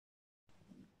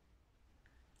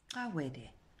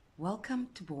Awede, welcome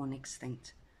to Born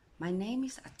Extinct. My name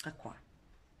is Atkakwa,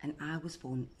 and I was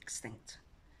born extinct.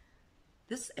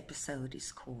 This episode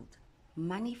is called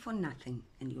Money for Nothing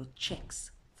and Your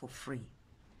Cheques for Free.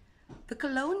 The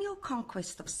colonial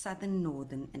conquest of southern,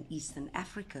 northern, and eastern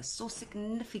Africa saw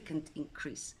significant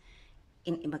increase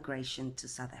in immigration to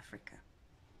South Africa.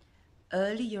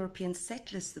 Early European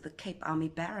settlers to the Cape Army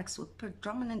barracks were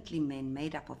predominantly men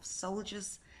made up of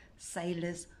soldiers,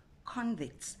 sailors,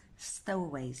 convicts,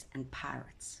 stowaways, and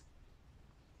pirates.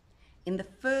 In the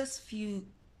first few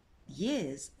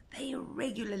years, they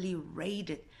regularly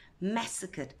raided,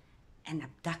 massacred, and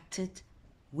abducted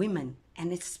women,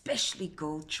 and especially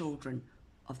girl children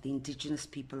of the indigenous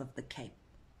people of the Cape.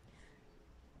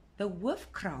 The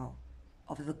Wolfkraal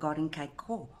of the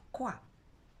Godinkaiqua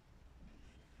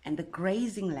and the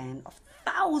grazing land of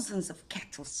thousands of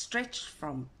cattle stretched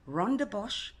from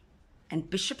Rondebosch and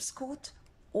Bishop's Court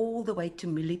all the way to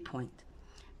Millie Point.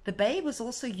 The bay was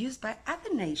also used by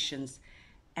other nations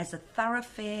as a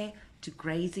thoroughfare to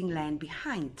grazing land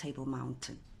behind Table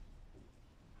Mountain.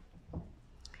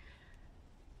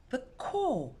 The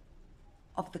core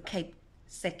of the Cape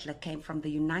settler came from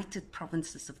the United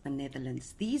Provinces of the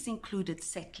Netherlands. These included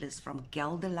settlers from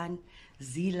Gelderland,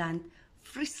 Zeeland,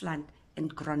 Friesland,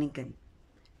 and Groningen.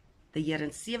 The year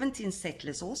and 17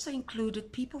 settlers also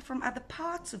included people from other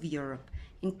parts of Europe,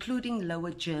 including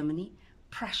Lower Germany,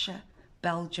 Prussia,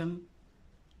 Belgium,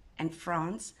 and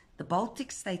France, the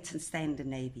Baltic states, and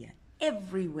Scandinavia.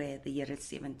 Everywhere the year and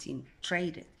 17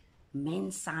 traded, men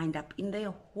signed up in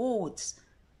their hordes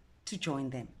to join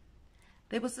them.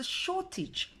 There was a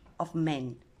shortage of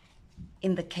men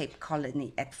in the Cape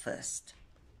Colony at first.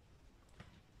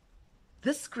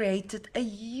 This created a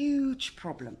huge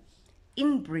problem.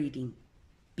 Inbreeding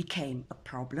became a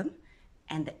problem,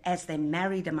 and as they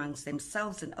married amongst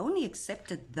themselves and only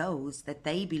accepted those that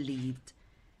they believed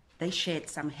they shared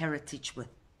some heritage with.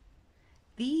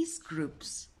 These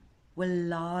groups were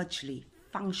largely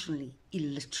functionally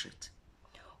illiterate.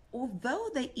 Although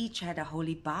they each had a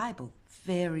holy Bible,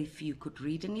 very few could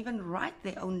read and even write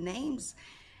their own names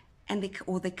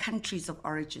or their countries of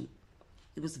origin.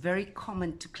 It was very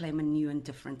common to claim a new and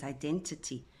different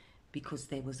identity because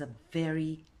there was a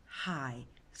very high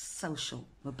social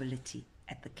mobility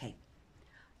at the Cape.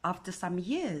 After some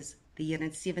years, the year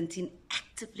in 17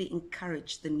 actively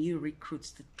encouraged the new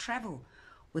recruits to travel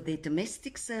with their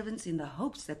domestic servants in the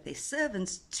hopes that their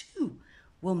servants too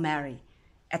will marry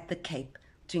at the Cape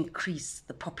to increase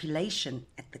the population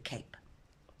at the Cape.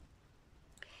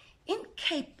 In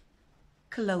Cape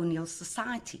colonial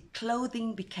society,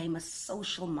 clothing became a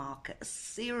social marker. A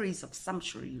series of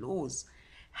sumptuary laws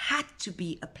had to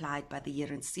be applied by the year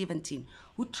in 17,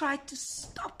 who tried to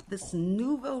stop this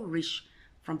nouveau riche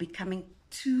from becoming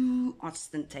too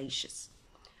ostentatious.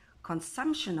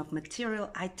 Consumption of material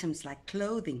items like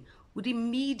clothing would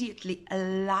immediately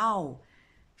allow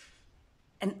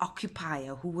an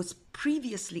occupier who was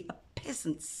previously a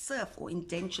peasant, serf, or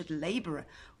indentured laborer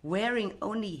wearing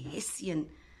only Hessian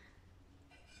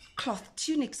cloth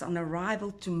tunics on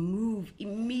arrival to move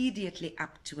immediately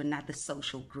up to another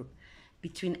social group.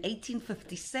 Between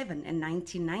 1857 and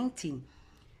 1919,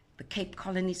 the Cape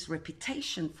Colony's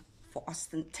reputation for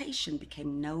ostentation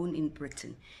became known in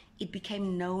Britain. It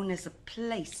became known as a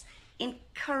place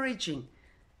encouraging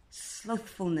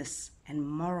slothfulness and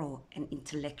moral and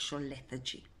intellectual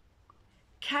lethargy.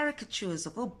 Caricatures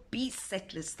of obese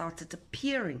settlers started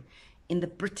appearing in the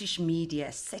British media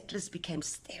as settlers became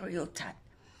stereotyped.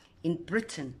 In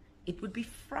Britain, it would be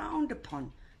frowned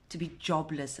upon to be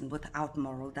jobless and without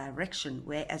moral direction,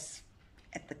 whereas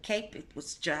at the Cape it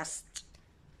was just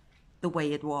the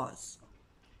way it was.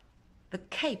 The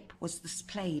Cape was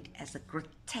displayed as a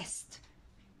grotesque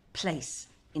place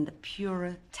in the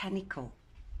puritanical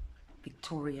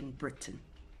Victorian Britain.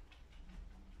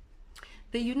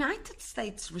 The United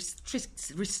States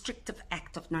Restrictive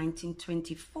Act of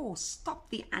 1924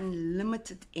 stopped the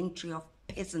unlimited entry of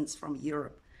peasants from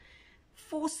Europe,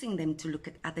 forcing them to look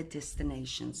at other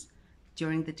destinations.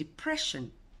 During the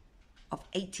Depression of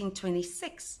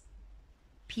 1826,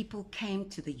 people came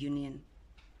to the Union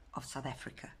of South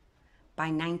Africa. By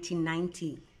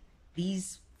 1990,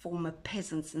 these former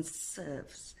peasants and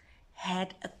serfs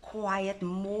had acquired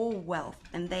more wealth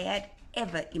than they had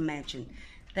ever imagined.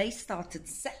 They started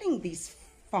selling these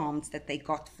farms that they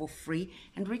got for free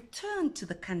and returned to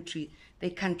their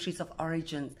countries of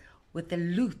origin with the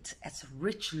loot as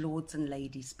rich lords and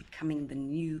ladies, becoming the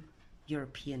new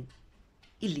European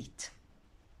elite.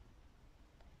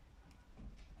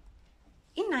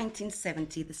 In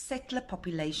 1970, the settler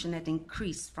population had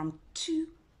increased from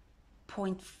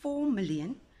 2.4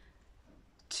 million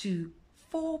to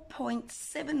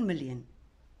 4.7 million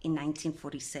in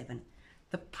 1947.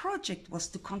 The project was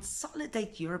to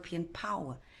consolidate European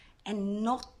power and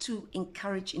not to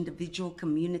encourage individual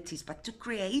communities, but to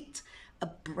create a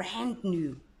brand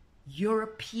new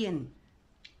European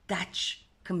Dutch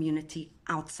community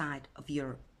outside of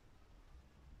Europe.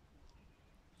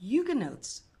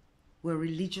 Huguenots were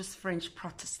religious French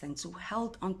Protestants who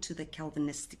held onto the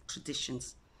Calvinistic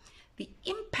traditions. The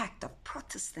impact of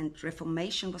Protestant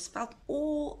Reformation was felt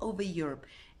all over Europe,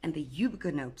 and the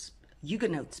Huguenots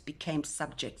became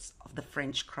subjects of the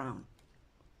French crown.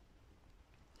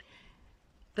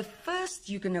 The first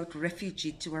Huguenot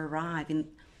refugee to arrive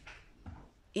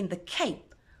in the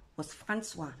Cape was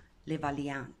Francois Le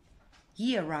Vaillant.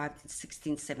 He arrived in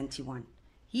 1671.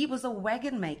 He was a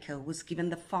wagon maker who was given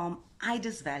the farm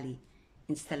Ida's Valley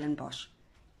in Stellenbosch.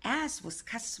 As was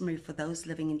customary for those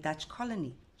living in Dutch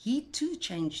colony, he too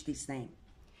changed his name.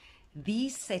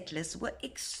 These settlers were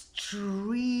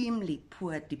extremely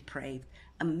poor, depraved,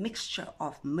 a mixture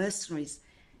of mercenaries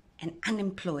and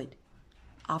unemployed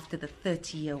after the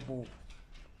 30-year war.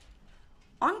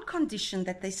 On condition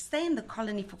that they stay in the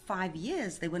colony for 5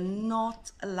 years, they were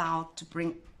not allowed to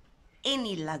bring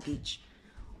any luggage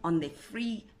on their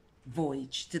free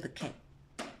voyage to the Cape.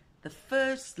 The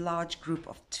first large group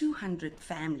of 200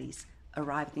 families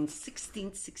arrived in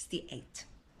 1668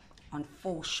 on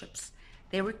 4 ships.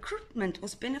 Their recruitment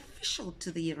was beneficial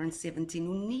to the Heeren 17,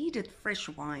 who needed fresh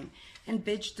wine and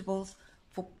vegetables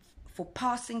for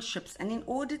passing ships and in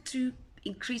order to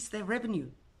increase their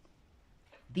revenue.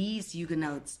 These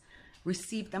Huguenots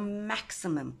received a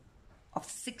maximum of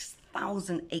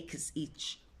 6,000 acres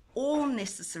each, all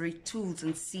necessary tools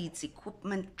and seeds,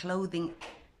 equipment, clothing,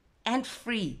 and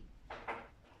free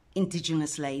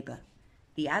indigenous labor.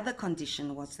 The other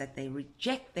condition was that they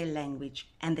reject their language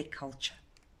and their culture.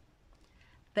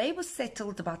 They were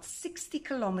settled about 60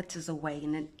 kilometers away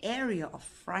in an area of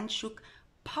Franschhoek,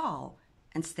 Paarl,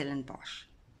 and Stellenbosch.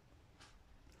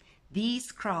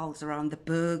 These kraals around the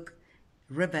Berg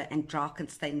River and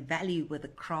Drakensberg Valley were the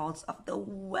kraals of the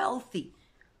wealthy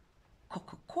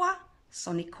Kokokwa,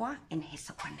 Sonikwa, and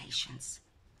Hesakwa nations.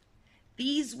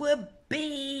 These were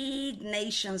big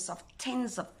nations of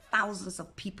tens of thousands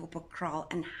of people per kraal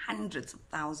and hundreds of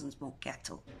thousands more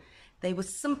cattle. They were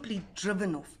simply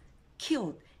driven off,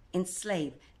 killed,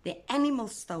 enslaved, their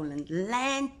animals stolen,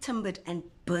 land timbered and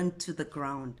burnt to the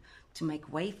ground to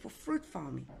make way for fruit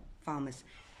farmers.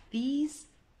 These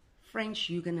French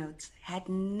Huguenots had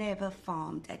never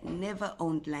farmed, had never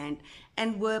owned land,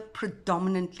 and were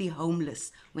predominantly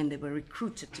homeless when they were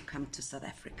recruited to come to South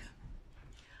Africa.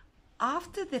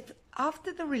 After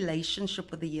the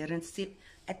relationship with the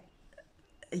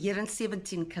Heeren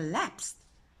 17 collapsed,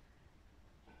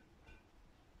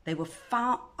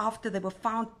 after they were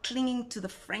found clinging to the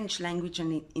French language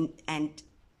and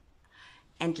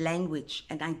language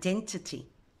and identity,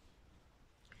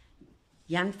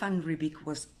 Jan van Riebeeck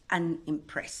was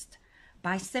unimpressed.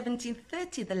 By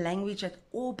 1730, the language had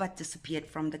all but disappeared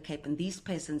from the Cape, and these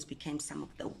peasants became some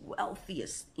of the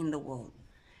wealthiest in the world.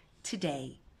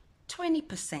 Today,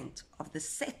 20% of the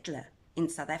settler in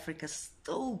South Africa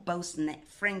still boast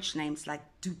French names like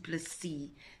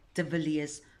Duplessis, de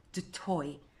Villiers, du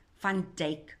Toit, Van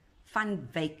Dijk, Van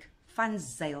Wyk, Van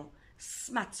Zyl,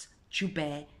 Smuts,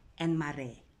 Joubert, and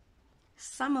Marais.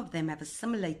 Some of them have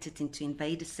assimilated into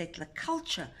invader settler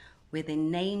culture, where their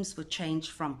names were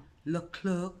changed from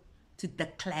Leclerc to de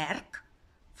Klerk,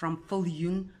 from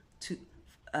Viljoen to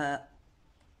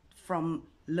from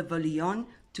Le Vaillant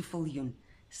to Viljoen.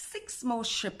 6 more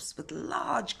ships with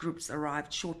large groups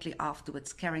arrived shortly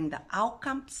afterwards, carrying the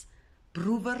Oukamps,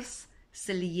 Broevers,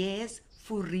 Cilliers,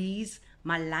 Fouries,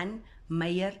 Malan,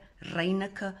 Meyer,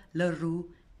 Reineke, Leroux,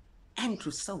 and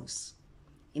Rousseaus.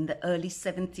 In the early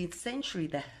 17th century,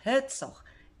 the Herzog,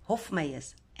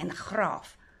 Hofmeyers, and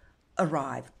Graaf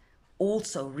arrived,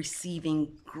 also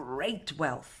receiving great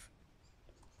wealth.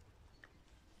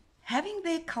 Having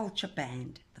their culture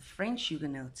banned, the French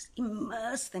Huguenots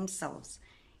immersed themselves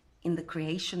in the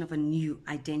creation of a new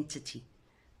identity.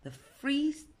 The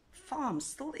free farm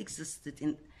still existed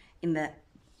in the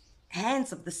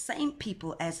hands of the same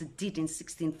people as it did in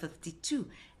 1652,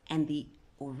 and the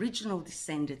original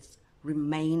descendants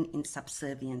remain in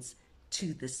subservience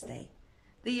to this day.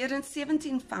 The Heeren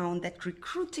 17 found that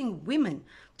recruiting women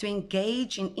to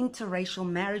engage in interracial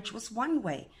marriage was one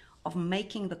way of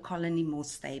making the colony more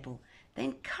stable. They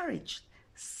encouraged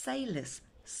sailors,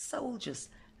 soldiers,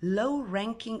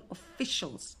 low-ranking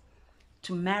officials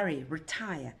to marry,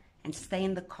 retire, and stay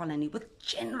in the colony with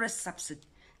generous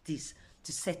subsidies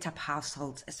to set up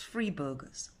households as free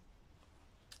burghers.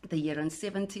 The Heeren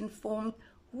 17 formed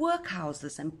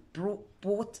workhouses and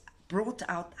brought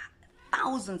out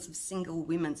thousands of single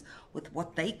women with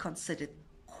what they considered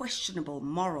questionable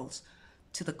morals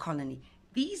to the colony.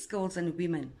 These girls and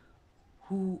women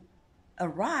who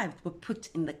arrived were put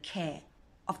in the care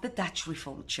of the Dutch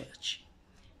Reformed Church.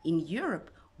 In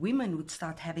Europe, women would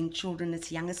start having children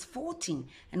as young as 14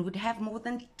 and would have more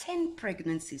than 10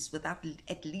 pregnancies, with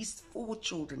at least 4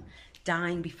 children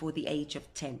dying before the age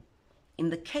of 10. In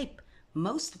the Cape,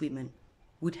 most women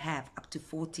would have up to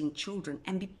 14 children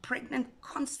and be pregnant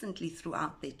constantly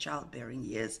throughout their childbearing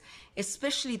years,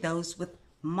 especially those with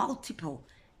multiple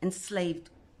enslaved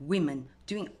women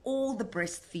doing all the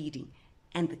breastfeeding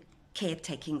and the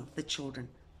caretaking of the children.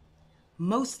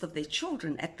 Most of their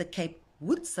children at the Cape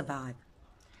would survive.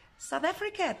 South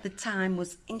Africa at the time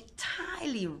was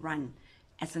entirely run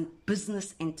as a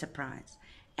business enterprise,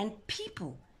 and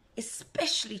people,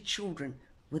 especially children,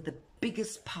 were the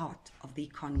biggest part of the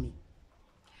economy.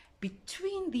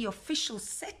 Between the official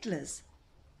settlers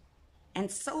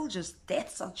and soldiers,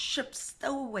 deaths on ships,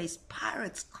 stowaways,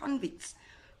 pirates, convicts,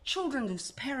 children whose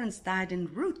parents died en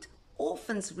route,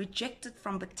 orphans rejected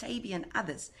from Batavia and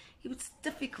others, it was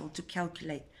difficult to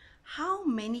calculate how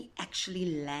many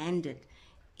actually landed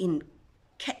in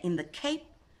the Cape,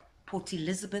 Port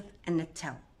Elizabeth, and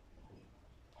Natal.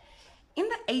 In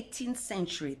the 18th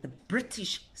century, the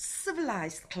British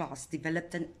civilized class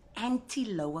developed an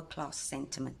anti-lower class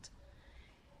sentiment.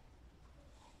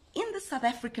 In the South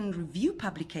African Review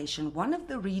publication, one of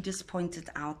the readers pointed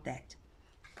out that,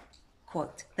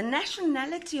 quote, the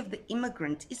nationality of the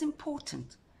immigrant is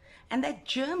important, and that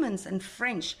Germans and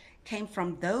French came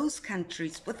from those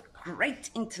countries with great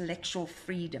intellectual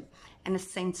freedom and a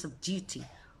sense of duty.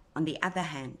 On the other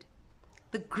hand,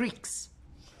 the Greeks,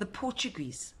 the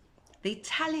Portuguese, the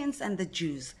Italians, and the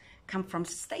Jews come from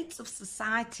states of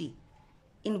society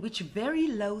in which very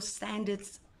low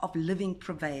standards of living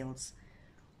prevails,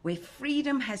 where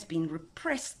freedom has been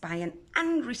repressed by an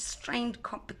unrestrained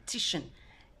competition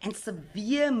and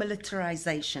severe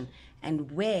militarization,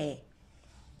 and where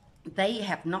they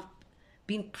have not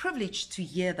been privileged to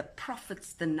hear the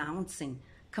prophets denouncing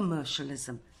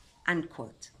commercialism,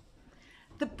 unquote.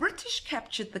 The British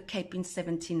captured the Cape in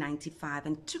 1795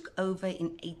 and took over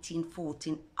in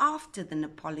 1814 after the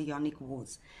Napoleonic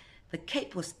Wars. The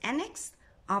Cape was annexed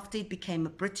after it became a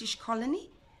British colony,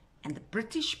 and the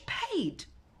British paid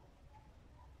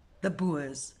the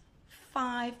Boers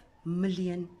 £5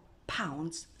 million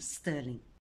sterling.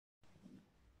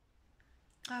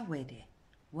 Awede,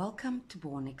 welcome to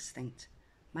Born Extinct.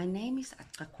 My name is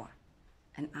Atrakwa,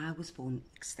 and I was born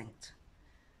extinct.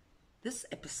 This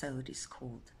episode is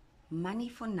called Money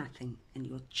for Nothing and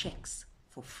Your Cheques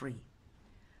for Free.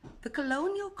 The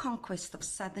colonial conquest of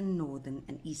southern, northern,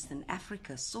 and eastern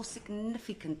Africa saw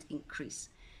significant increase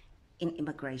in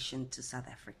immigration to South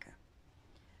Africa.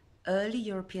 Early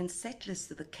European settlers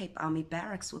to the Cape Army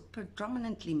barracks were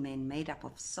predominantly men made up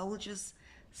of soldiers,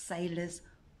 sailors,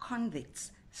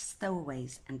 convicts,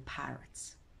 stowaways, and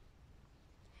pirates.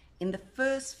 In the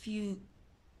first few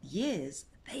years,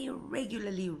 they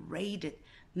regularly raided,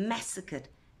 massacred,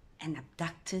 and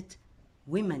abducted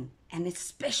women, and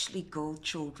especially girl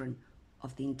children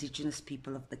of the indigenous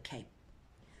people of the Cape.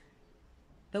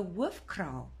 The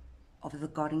Wolfkraal of the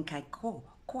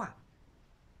Gorinkai-Kwa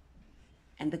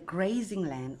and the grazing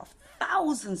land of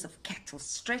thousands of cattle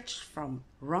stretched from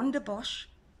Rondebosch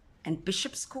and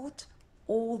Bishop's Court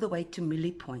all the way to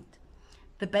Millie Point.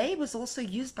 The bay was also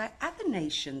used by other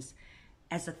nations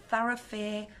as a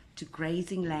thoroughfare to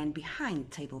grazing land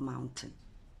behind Table Mountain.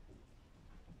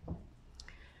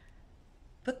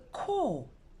 The core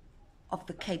of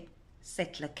the Cape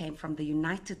settler came from the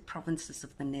United Provinces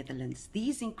of the Netherlands.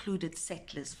 These included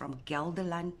settlers from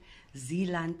Gelderland,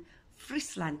 Zeeland,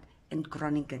 Friesland, and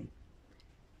Groningen.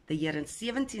 The Heeren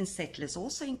 17 settlers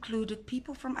also included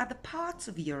people from other parts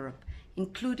of Europe,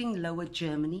 including Lower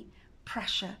Germany,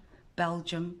 Prussia,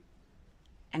 Belgium,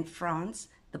 and France,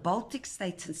 the Baltic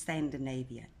states, and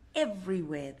Scandinavia.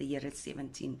 Everywhere the Heeren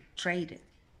 17 traded,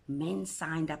 men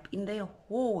signed up in their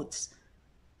hordes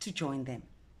to join them.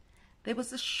 There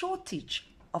was a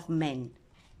shortage of men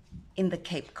in the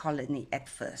Cape Colony at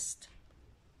first.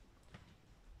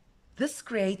 This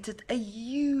created a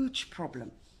huge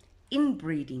problem.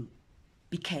 Inbreeding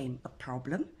became a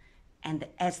problem, and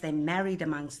as they married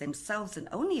amongst themselves and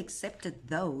only accepted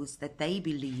those that they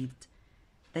believed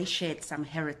they shared some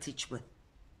heritage with.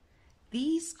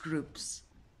 These groups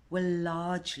were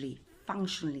largely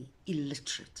functionally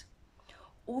illiterate.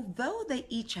 Although they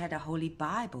each had a Holy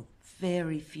Bible,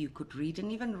 very few could read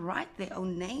and even write their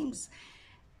own names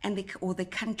or their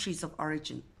countries of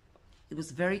origin. it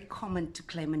was very common to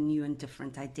claim a new and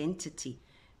different identity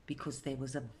because there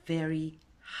was a very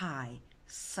high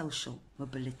social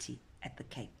mobility at the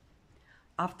Cape.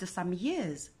 After some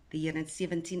years, the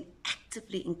ERN17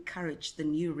 actively encouraged the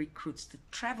new recruits to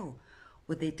travel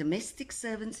with their domestic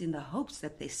servants in the hopes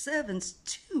that their servants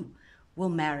too will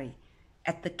marry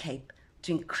at the Cape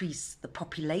to increase the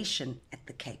population at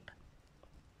the Cape.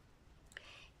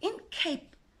 In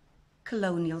Cape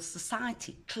colonial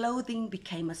society, clothing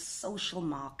became a social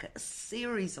marker. A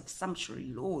series of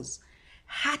sumptuary laws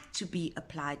had to be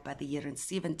applied by the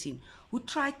ERN17, who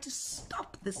tried to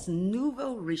stop this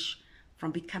nouveau riche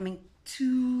from becoming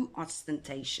too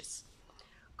ostentatious.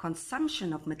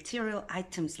 Consumption of material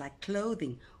items like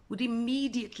clothing would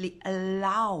immediately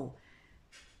allow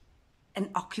an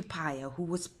occupier who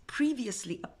was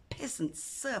previously a peasant,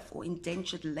 serf, or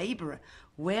indentured laborer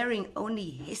wearing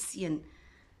only Hessian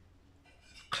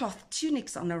cloth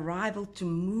tunics on arrival to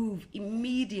move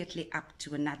immediately up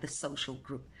to another social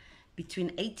group. Between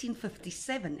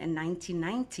 1857 and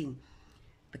 1919,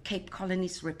 the Cape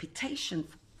Colony's reputation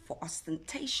for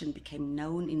ostentation became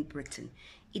known in Britain.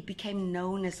 It became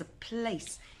known as a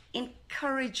place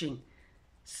encouraging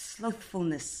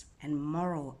slothfulness and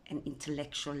moral and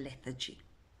intellectual lethargy.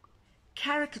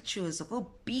 Caricatures of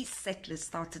obese settlers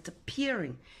started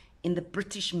appearing in the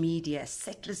British media as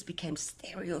settlers became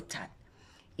stereotyped.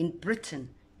 In Britain,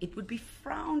 it would be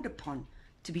frowned upon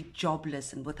to be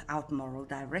jobless and without moral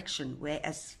direction,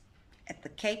 whereas at the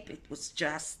Cape it was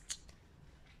just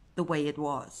the way it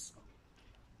was.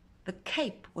 The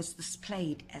Cape was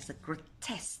displayed as a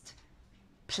grotesque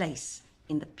place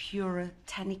in the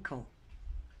puritanical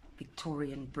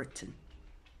Victorian Britain.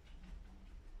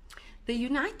 The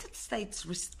United States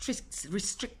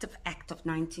Restrictive Act of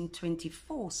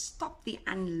 1924 stopped the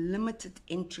unlimited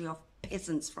entry of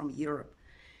peasants from Europe,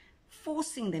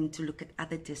 forcing them to look at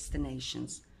other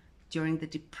destinations. During the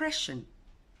Depression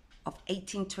of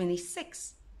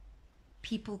 1826,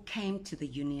 people came to the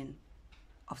Union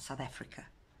of South Africa.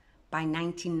 By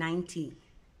 1990,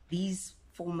 these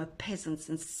former peasants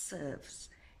and serfs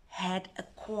had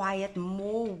acquired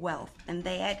more wealth than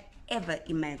they had ever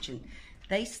imagined.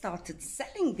 They started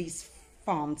selling these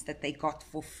farms that they got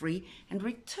for free and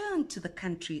returned to their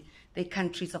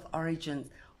countries of origin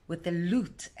with the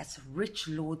loot as rich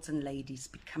lords and ladies,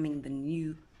 becoming the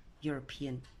new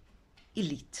European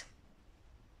elite.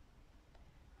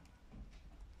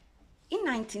 In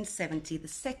 1970, the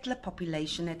settler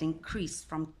population had increased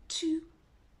from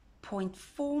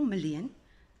 2.4 million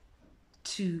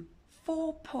to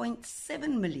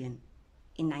 4.7 million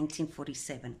in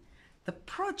 1947. The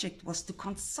project was to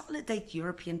consolidate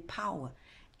European power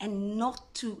and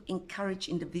not to encourage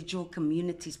individual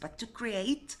communities, but to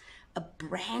create a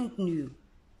brand new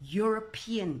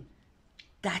European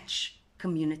Dutch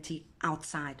community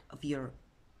outside of Europe.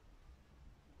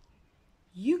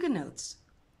 Huguenots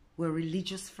were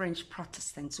religious French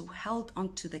Protestants who held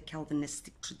onto the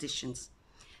Calvinistic traditions.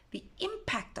 The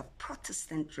impact of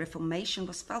Protestant Reformation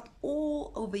was felt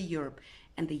all over Europe,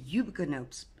 and the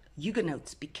Huguenots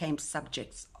became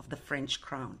subjects of the French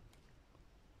crown.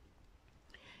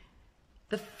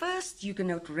 The first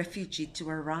Huguenot refugee to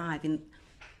arrive in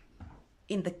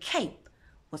the Cape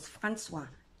was Francois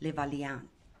Le Vaillant.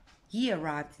 He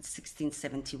arrived in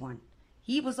 1671.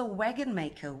 He was a wagon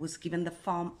maker who was given the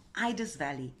farm Ida's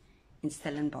Valley in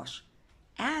Stellenbosch.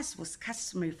 As was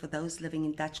customary for those living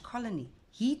in Dutch colony,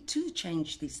 he too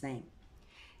changed his name.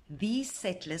 These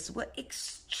settlers were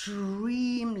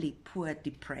extremely poor,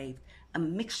 depraved, a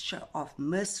mixture of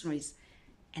mercenaries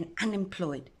and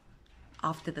unemployed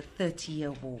after the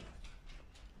 30-year War.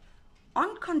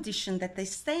 On condition that they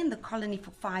stay in the colony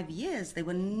for 5 years, they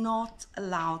were not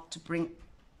allowed to bring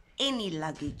any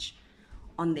luggage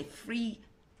on their free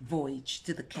voyage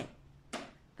to the Cape.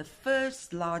 The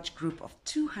first large group of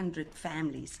 200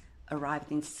 families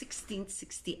arrived in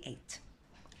 1668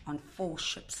 on 4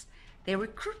 ships. Their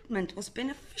recruitment was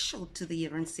beneficial to the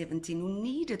ERN17, who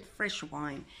needed fresh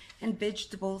wine and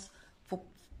vegetables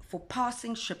for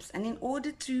passing ships and in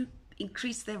order to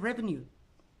increase their revenue.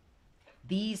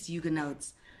 These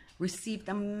Huguenots received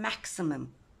a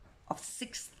maximum of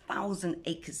 6,000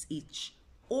 acres each,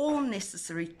 all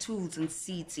necessary tools and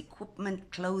seeds,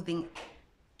 equipment, clothing,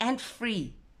 and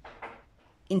free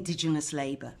indigenous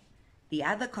labor. The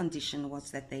other condition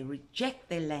was that they reject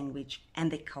their language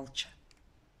and their culture.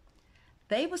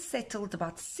 They were settled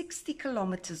about 60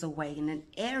 kilometers away in an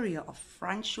area of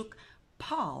Franschhoek,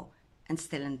 Paarl, and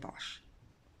Stellenbosch.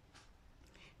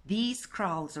 These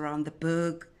kraals around the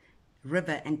Berg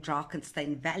River and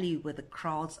Drakensberg Valley were the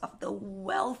kraals of the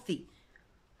wealthy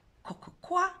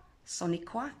Kokokwa,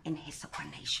 Sonikwa, and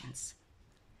Hesakwa nations.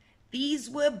 These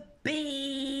were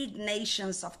big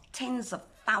nations of tens of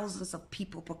thousands of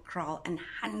people per kraal and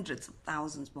hundreds of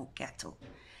thousands more cattle.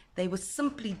 They were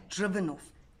simply driven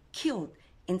off, killed,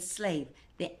 enslaved,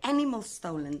 their animals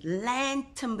stolen,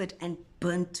 land timbered and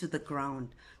burnt to the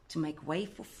ground to make way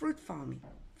for fruit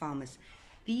farmers.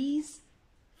 These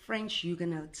French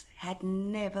Huguenots had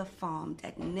never farmed,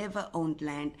 had never owned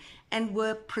land, and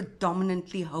were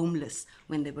predominantly homeless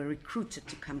when they were recruited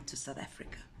to come to South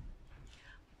Africa.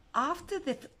 After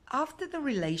the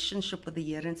relationship with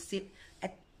the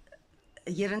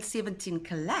Heeren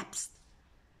collapsed,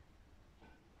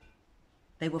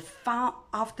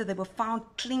 after they were found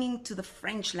clinging to the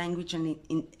French language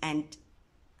and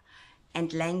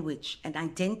language and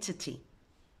identity,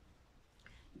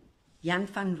 Jan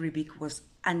van Riebeeck was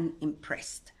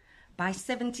unimpressed. By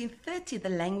 1730, the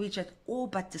language had all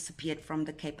but disappeared from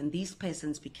the Cape, and these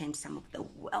peasants became some of the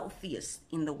wealthiest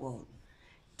in the world.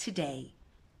 Today,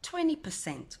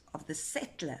 20% of the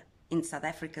settler in South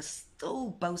Africa still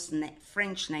boast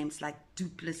French names like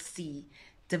Duplessis,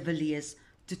 de Villiers,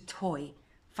 du Toit,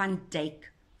 Van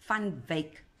Dyk, Van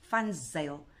Wyk, Van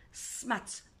Zyl,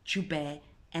 Smuts, Joubert,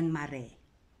 and Marais.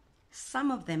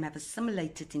 Some of them have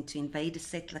assimilated into invader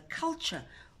settler culture,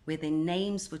 where their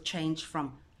names were changed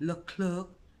from Leclerc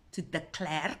to de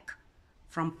Klerk,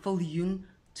 from Viljoen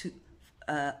to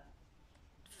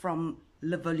from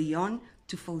Le Volion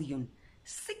to Viljoen.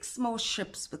 6 more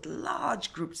ships with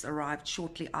large groups arrived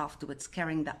shortly afterwards,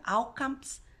 carrying the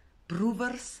Oukamps,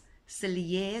 Broevers,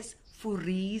 Celliers,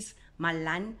 Fouries,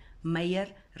 Malan, Meyer,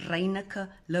 Reineke,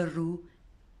 Leroux,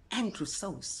 and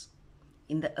Rousseaus.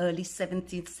 In the early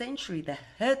 17th century, the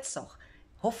Herzog,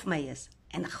 Hofmeyers,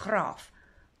 and Graaf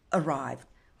arrived,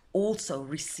 also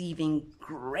receiving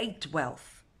great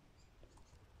wealth.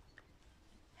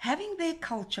 Having their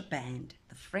culture banned,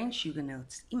 the French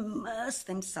Huguenots immersed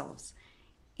themselves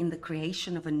in the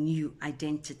creation of a new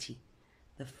identity.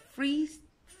 The free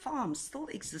farm still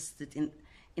existed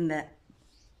in the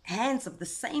hands of the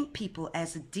same people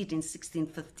as it did in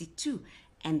 1652,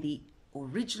 and the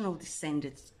original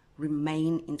descendants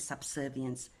remain in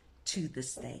subservience to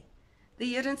this day. The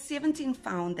year in 17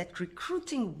 found that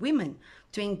recruiting women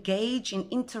to engage in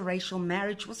interracial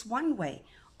marriage was one way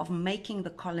of making the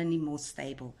colony more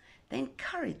stable. They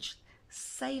encouraged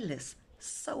sailors,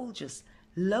 soldiers,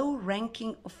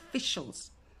 low-ranking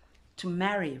officials to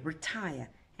marry, retire,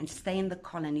 and stay in the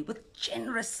colony with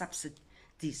generous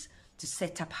subsidies to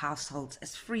set up households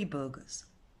as free burghers.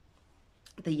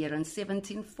 The year in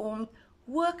 17 formed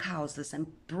workhouses and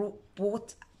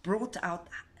brought out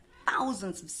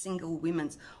thousands of single women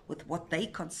with what they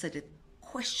considered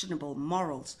questionable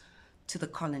morals to the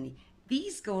colony.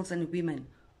 These girls and women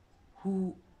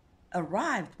who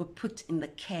arrived were put in the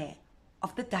care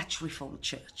of the Dutch Reformed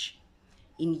Church.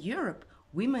 In Europe,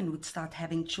 women would start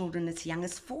having children as young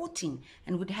as 14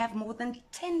 and would have more than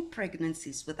 10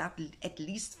 pregnancies, with at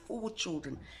least 4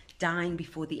 children dying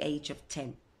before the age of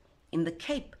 10. In the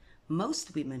Cape,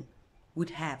 most women would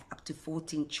have up to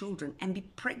 14 children and be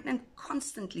pregnant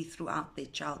constantly throughout their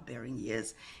childbearing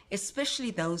years,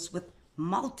 especially those with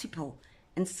multiple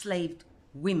enslaved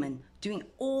women doing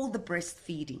all the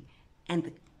breastfeeding and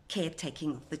the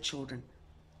caretaking of the children.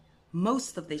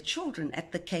 Most of their children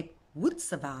at the Cape would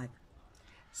survive.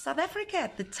 South Africa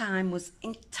at the time was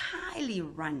entirely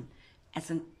run as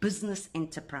a business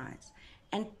enterprise,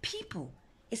 and people,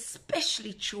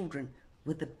 especially children,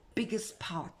 were the biggest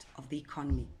part of the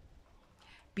economy.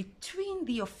 Between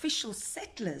the official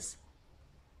settlers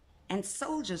and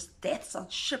soldiers, deaths on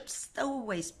ships,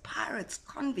 stowaways, pirates,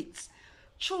 convicts,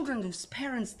 children whose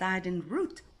parents died en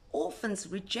route, orphans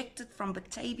rejected from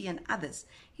Batavia and others,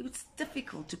 it was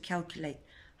difficult to calculate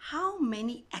how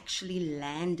many actually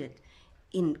landed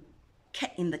in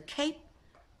the Cape,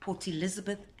 Port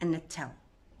Elizabeth, and Natal.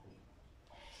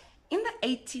 In the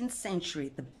 18th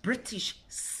century, the British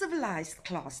civilized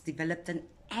class developed an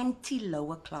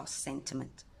anti-lower class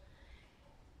sentiment.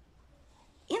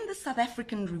 In the South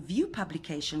African Review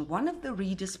publication, one of the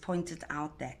readers pointed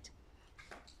out that,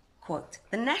 quote,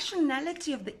 the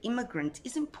nationality of the immigrant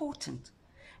is important,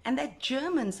 and that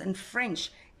Germans and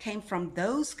French came from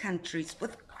those countries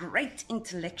with great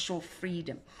intellectual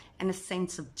freedom and a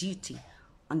sense of duty.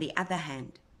 On the other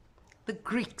hand, the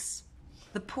Greeks,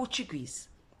 the Portuguese,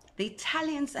 the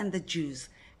Italians, and the Jews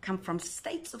come from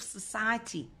states of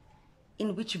society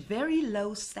in which very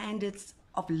low standards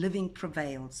of living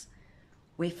prevails,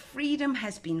 where freedom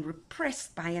has been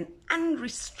repressed by an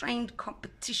unrestrained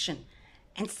competition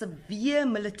and severe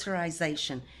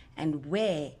militarization, and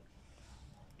where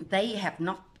they have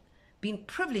not been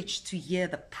privileged to hear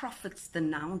the prophets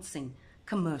denouncing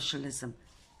commercialism,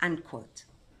 unquote.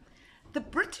 The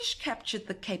British captured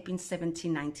the Cape in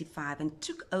 1795 and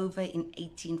took over in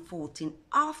 1814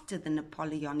 after the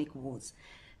Napoleonic Wars.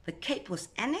 The Cape was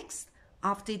annexed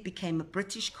after it became a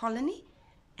British colony,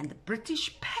 and the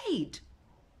British paid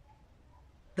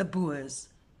the Boers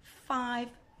 £5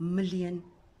 million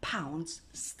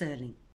sterling.